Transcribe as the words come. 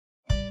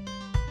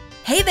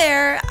Hey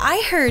there,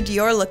 I heard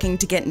you're looking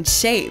to get in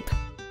shape.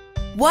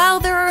 While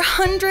there are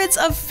hundreds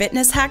of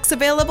fitness hacks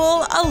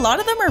available, a lot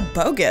of them are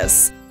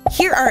bogus.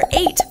 Here are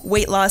 8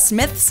 weight loss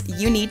myths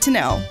you need to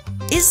know.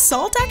 Is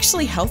salt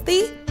actually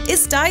healthy?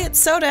 Is diet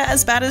soda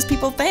as bad as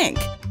people think?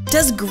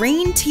 Does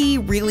green tea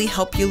really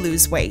help you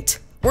lose weight?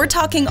 We're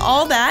talking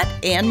all that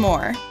and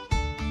more.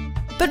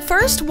 But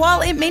first,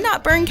 while it may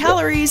not burn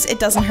calories, it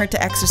doesn't hurt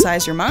to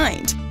exercise your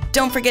mind.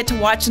 Don't forget to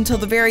watch until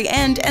the very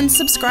end and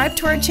subscribe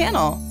to our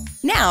channel.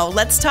 Now,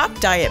 let's talk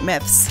diet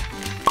myths.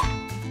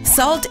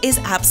 Salt is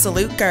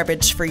absolute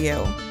garbage for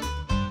you.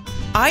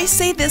 I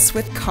say this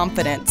with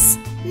confidence.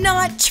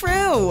 Not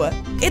true!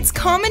 It's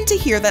common to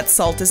hear that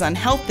salt is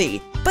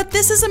unhealthy, but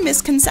this is a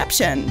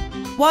misconception.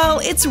 While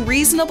it's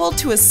reasonable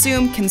to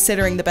assume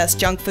considering the best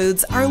junk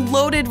foods are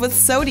loaded with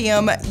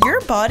sodium,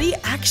 your body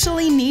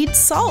actually needs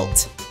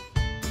salt.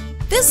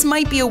 This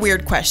might be a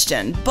weird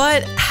question,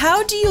 but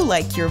how do you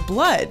like your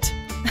blood?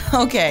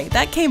 Okay,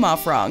 that came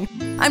off wrong.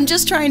 I'm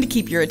just trying to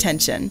keep your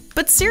attention.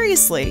 But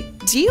seriously,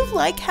 do you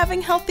like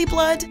having healthy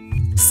blood?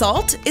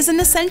 Salt is an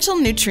essential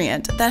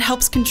nutrient that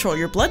helps control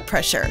your blood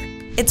pressure.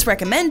 It's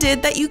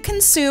recommended that you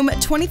consume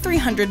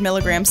 2,300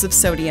 milligrams of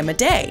sodium a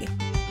day.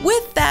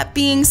 With that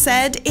being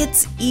said,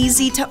 it's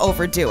easy to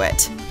overdo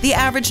it. The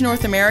average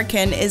North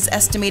American is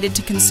estimated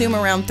to consume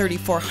around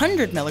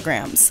 3,400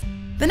 milligrams.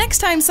 The next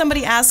time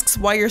somebody asks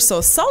why you're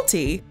so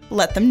salty,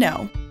 let them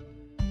know.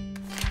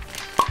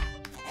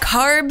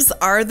 Carbs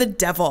are the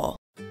devil.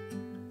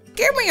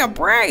 Give me a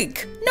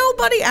break!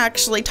 Nobody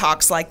actually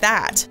talks like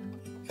that.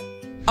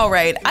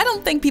 Alright, I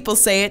don't think people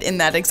say it in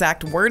that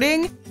exact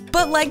wording,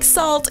 but like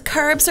salt,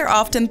 carbs are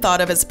often thought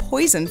of as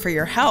poison for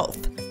your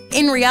health.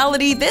 In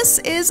reality, this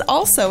is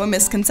also a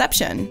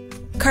misconception.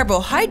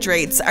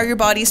 Carbohydrates are your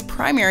body's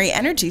primary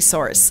energy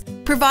source,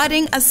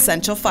 providing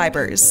essential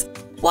fibers.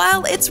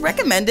 While it's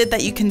recommended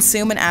that you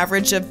consume an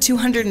average of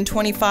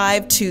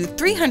 225 to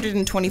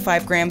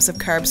 325 grams of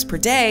carbs per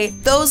day,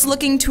 those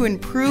looking to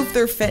improve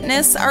their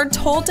fitness are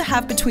told to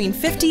have between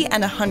 50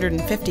 and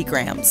 150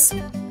 grams.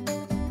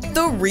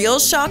 The real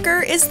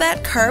shocker is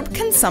that carb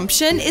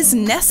consumption is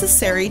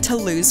necessary to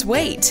lose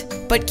weight.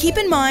 But keep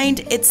in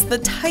mind, it's the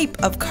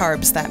type of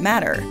carbs that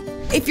matter.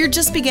 If you're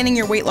just beginning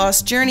your weight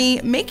loss journey,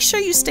 make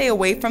sure you stay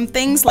away from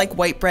things like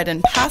white bread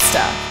and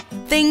pasta.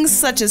 Things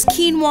such as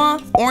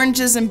quinoa,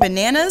 oranges, and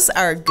bananas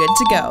are good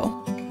to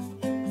go.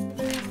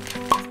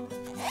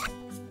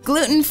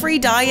 Gluten-free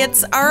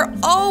diets are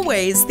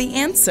always the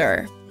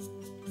answer.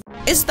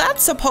 Is that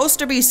supposed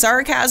to be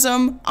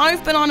sarcasm?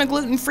 I've been on a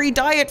gluten-free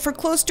diet for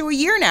close to a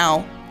year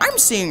now. I'm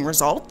seeing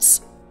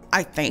results,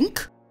 I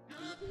think.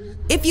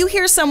 If you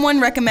hear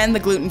someone recommend the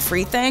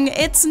gluten-free thing,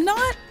 it's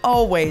not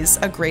always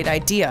a great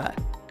idea.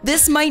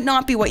 This might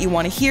not be what you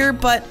want to hear,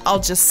 but I'll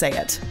just say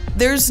it.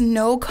 There's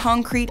no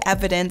concrete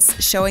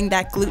evidence showing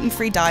that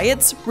gluten-free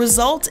diets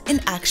result in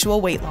actual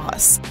weight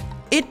loss.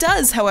 It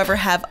does, however,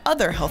 have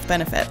other health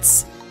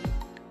benefits.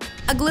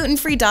 A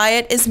gluten-free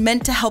diet is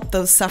meant to help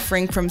those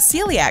suffering from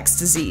celiac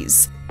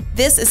disease.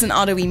 This is an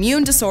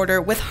autoimmune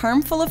disorder with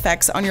harmful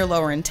effects on your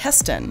lower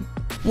intestine.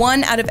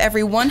 1 out of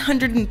every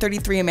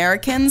 133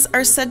 Americans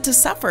are said to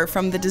suffer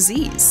from the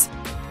disease.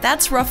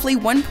 That's roughly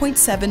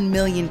 1.7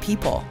 million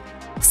people.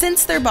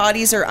 Since their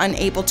bodies are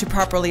unable to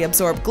properly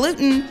absorb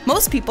gluten,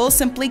 most people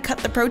simply cut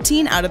the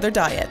protein out of their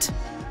diet.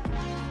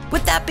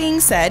 With that being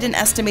said, an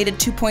estimated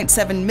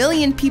 2.7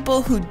 million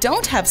people who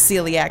don't have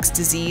celiac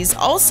disease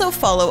also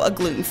follow a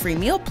gluten-free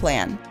meal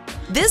plan.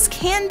 This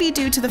can be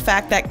due to the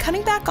fact that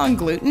cutting back on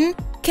gluten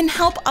can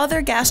help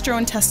other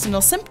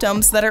gastrointestinal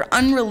symptoms that are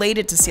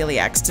unrelated to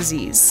celiac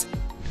disease.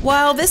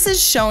 While this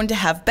is shown to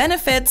have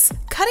benefits,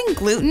 cutting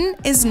gluten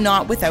is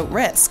not without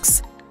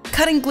risks.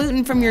 Cutting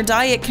gluten from your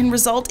diet can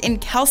result in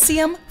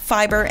calcium,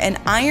 fiber, and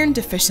iron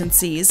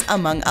deficiencies,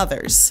 among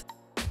others.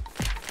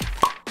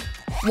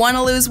 Want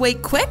to lose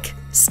weight quick?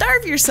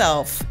 Starve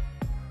yourself!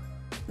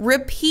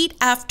 Repeat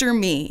after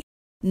me.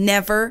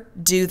 Never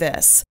do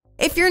this.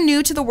 If you're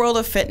new to the world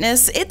of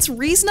fitness, it's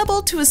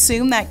reasonable to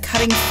assume that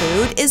cutting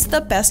food is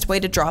the best way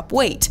to drop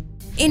weight.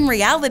 In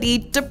reality,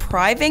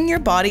 depriving your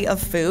body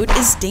of food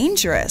is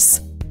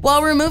dangerous.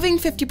 While removing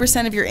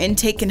 50% of your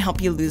intake can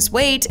help you lose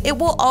weight, it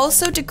will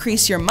also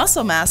decrease your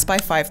muscle mass by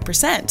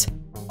 5%.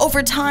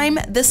 Over time,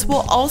 this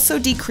will also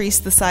decrease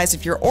the size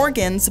of your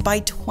organs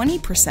by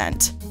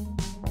 20%.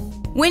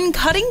 When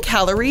cutting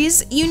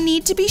calories, you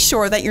need to be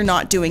sure that you're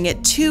not doing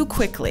it too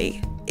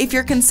quickly. If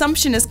your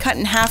consumption is cut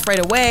in half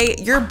right away,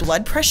 your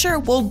blood pressure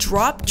will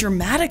drop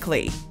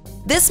dramatically.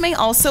 This may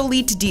also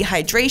lead to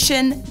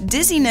dehydration,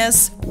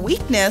 dizziness,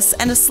 weakness,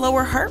 and a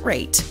slower heart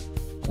rate.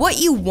 What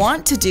you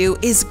want to do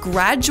is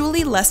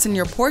gradually lessen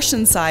your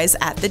portion size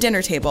at the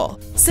dinner table.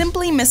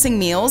 Simply missing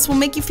meals will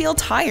make you feel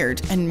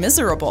tired and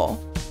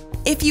miserable.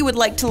 If you would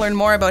like to learn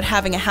more about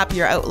having a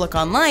happier outlook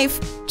on life,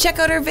 check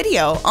out our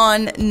video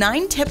on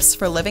 9 tips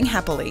for living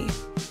happily.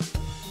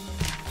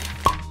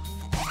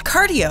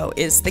 Cardio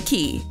is the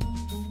key.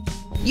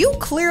 You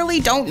clearly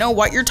don't know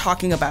what you're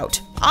talking about.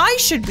 I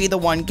should be the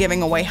one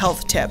giving away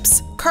health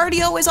tips.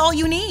 Cardio is all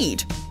you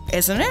need,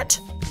 isn't it?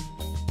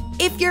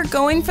 If you're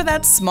going for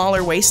that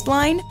smaller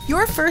waistline,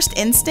 your first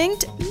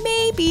instinct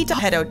may be to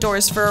head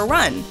outdoors for a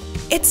run.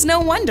 It's no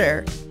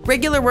wonder.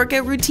 Regular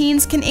workout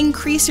routines can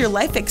increase your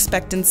life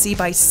expectancy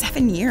by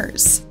 7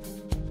 years.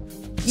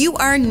 You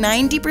are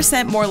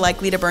 90% more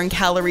likely to burn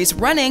calories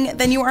running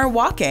than you are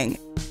walking.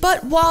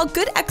 But while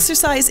good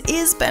exercise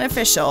is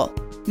beneficial,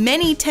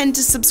 many tend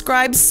to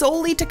subscribe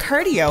solely to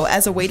cardio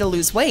as a way to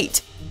lose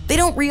weight. They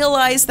don't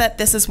realize that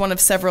this is one of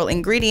several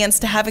ingredients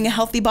to having a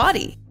healthy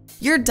body.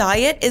 Your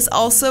diet is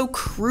also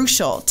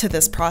crucial to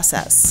this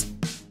process.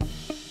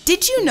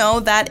 Did you know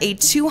that a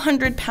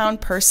 200-pound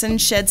person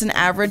sheds an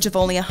average of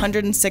only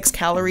 106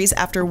 calories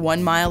after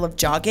 1 mile of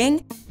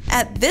jogging?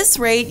 At this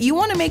rate, you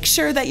want to make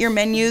sure that your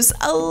menu's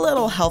a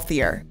little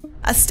healthier.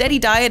 A steady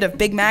diet of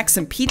Big Macs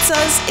and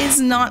pizzas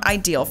is not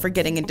ideal for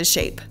getting into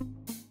shape.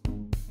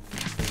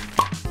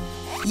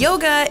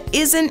 Yoga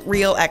isn't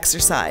real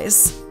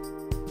exercise.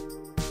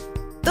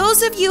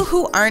 Those of you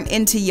who aren't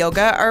into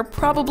yoga are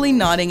probably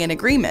nodding in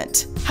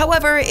agreement.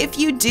 However, if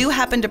you do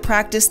happen to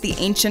practice the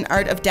ancient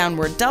art of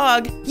downward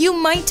dog, you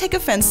might take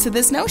offense to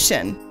this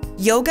notion.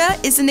 Yoga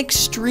is an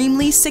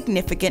extremely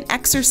significant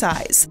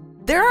exercise.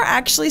 There are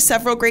actually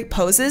several great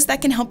poses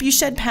that can help you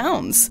shed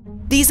pounds.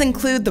 These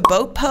include the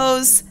boat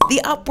pose, the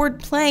upward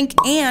plank,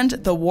 and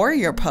the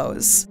warrior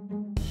pose.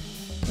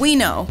 We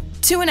know,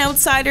 to an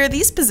outsider,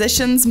 these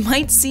positions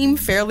might seem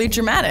fairly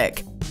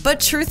dramatic. But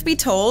truth be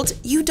told,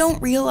 you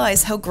don't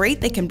realize how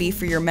great they can be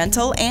for your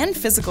mental and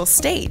physical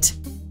state.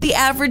 The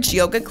average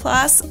yoga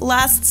class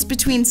lasts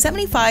between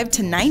 75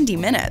 to 90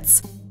 minutes.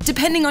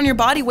 Depending on your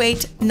body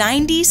weight,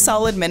 90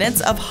 solid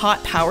minutes of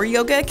hot power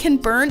yoga can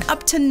burn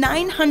up to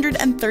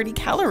 930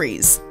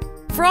 calories.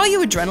 For all you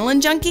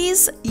adrenaline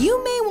junkies,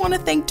 you may want to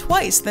think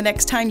twice the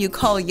next time you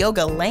call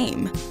yoga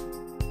lame.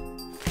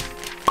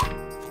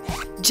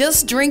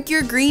 Just drink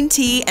your green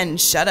tea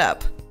and shut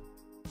up.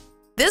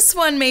 This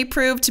one may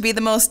prove to be the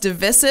most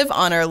divisive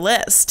on our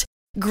list.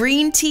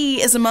 Green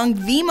tea is among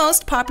the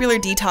most popular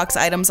detox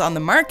items on the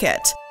market.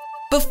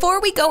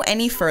 Before we go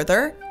any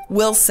further,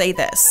 we'll say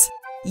this.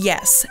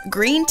 Yes,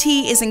 green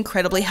tea is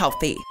incredibly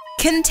healthy.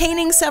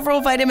 Containing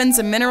several vitamins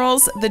and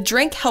minerals, the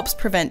drink helps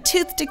prevent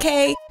tooth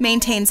decay,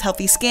 maintains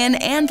healthy skin,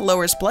 and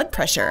lowers blood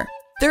pressure.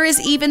 There is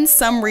even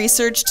some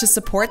research to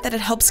support that it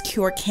helps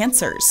cure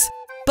cancers.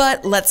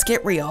 But let's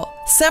get real.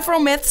 Several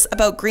myths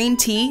about green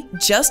tea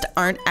just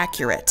aren't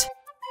accurate.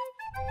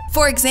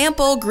 For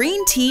example,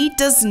 green tea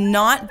does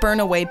not burn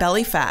away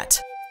belly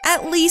fat.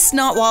 At least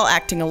not while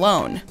acting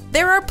alone.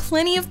 There are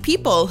plenty of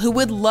people who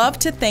would love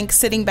to think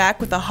sitting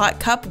back with a hot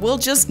cup will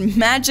just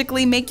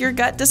magically make your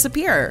gut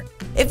disappear.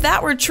 If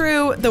that were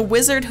true, the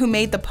wizard who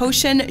made the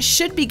potion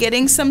should be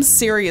getting some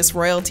serious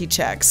royalty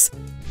checks.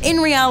 In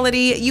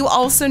reality, you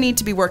also need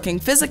to be working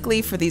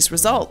physically for these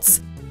results.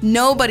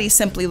 Nobody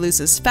simply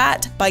loses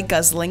fat by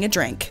guzzling a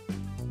drink.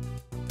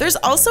 There's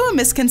also a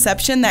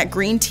misconception that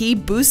green tea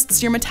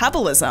boosts your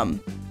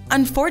metabolism.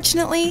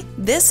 Unfortunately,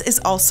 this is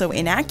also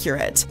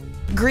inaccurate.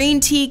 Green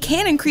tea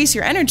can increase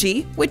your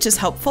energy, which is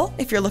helpful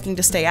if you're looking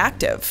to stay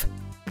active.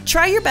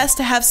 Try your best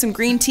to have some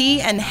green tea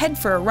and head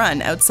for a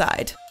run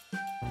outside.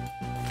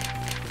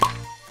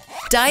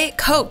 Diet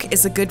Coke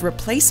is a good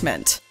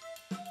replacement.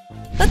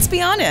 Let's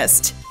be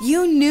honest,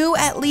 you knew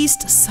at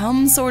least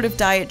some sort of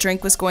diet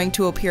drink was going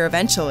to appear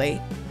eventually.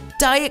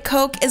 Diet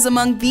Coke is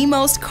among the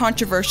most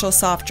controversial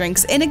soft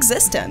drinks in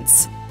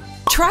existence.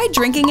 Try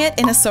drinking it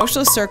in a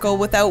social circle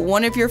without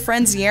one of your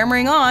friends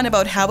yammering on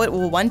about how it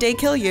will one day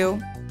kill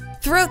you.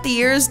 Throughout the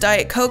years,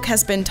 Diet Coke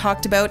has been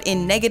talked about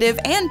in negative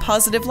and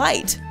positive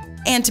light.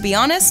 And to be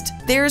honest,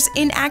 there's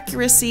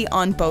inaccuracy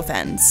on both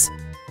ends.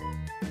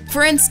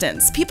 For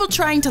instance, people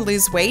trying to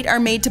lose weight are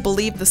made to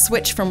believe the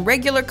switch from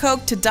regular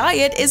Coke to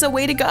diet is a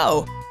way to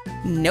go.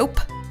 Nope.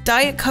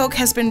 Diet Coke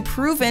has been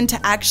proven to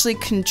actually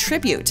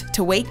contribute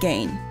to weight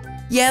gain.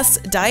 Yes,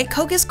 Diet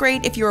Coke is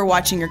great if you are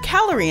watching your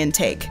calorie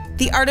intake.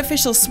 The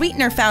artificial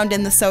sweetener found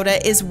in the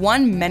soda is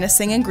one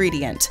menacing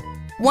ingredient.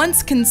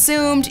 Once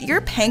consumed,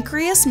 your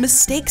pancreas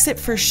mistakes it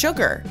for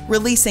sugar,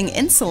 releasing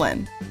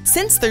insulin.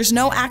 Since there's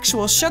no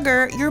actual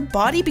sugar, your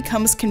body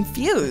becomes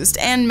confused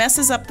and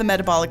messes up the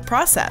metabolic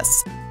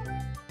process.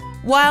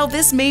 While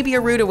this may be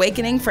a rude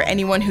awakening for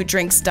anyone who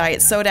drinks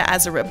diet soda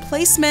as a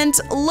replacement,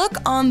 look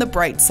on the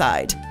bright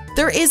side.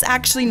 There is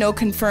actually no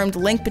confirmed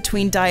link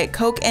between Diet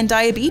Coke and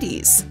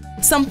diabetes,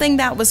 something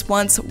that was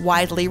once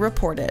widely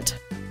reported.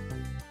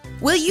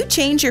 Will you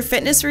change your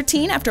fitness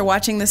routine after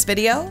watching this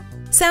video?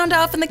 Sound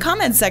off in the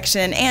comments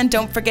section, and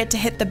don't forget to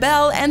hit the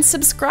bell and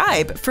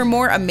subscribe for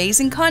more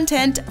amazing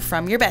content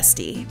from your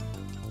bestie.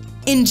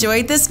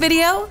 Enjoyed this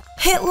video?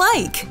 Hit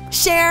like,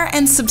 share,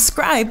 and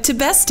subscribe to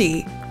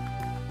Bestie.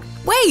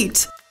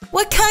 Wait,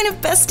 what kind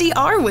of bestie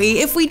are we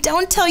if we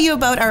don't tell you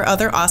about our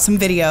other awesome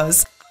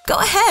videos? Go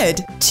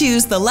ahead,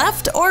 choose the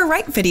left or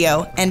right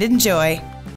video and enjoy.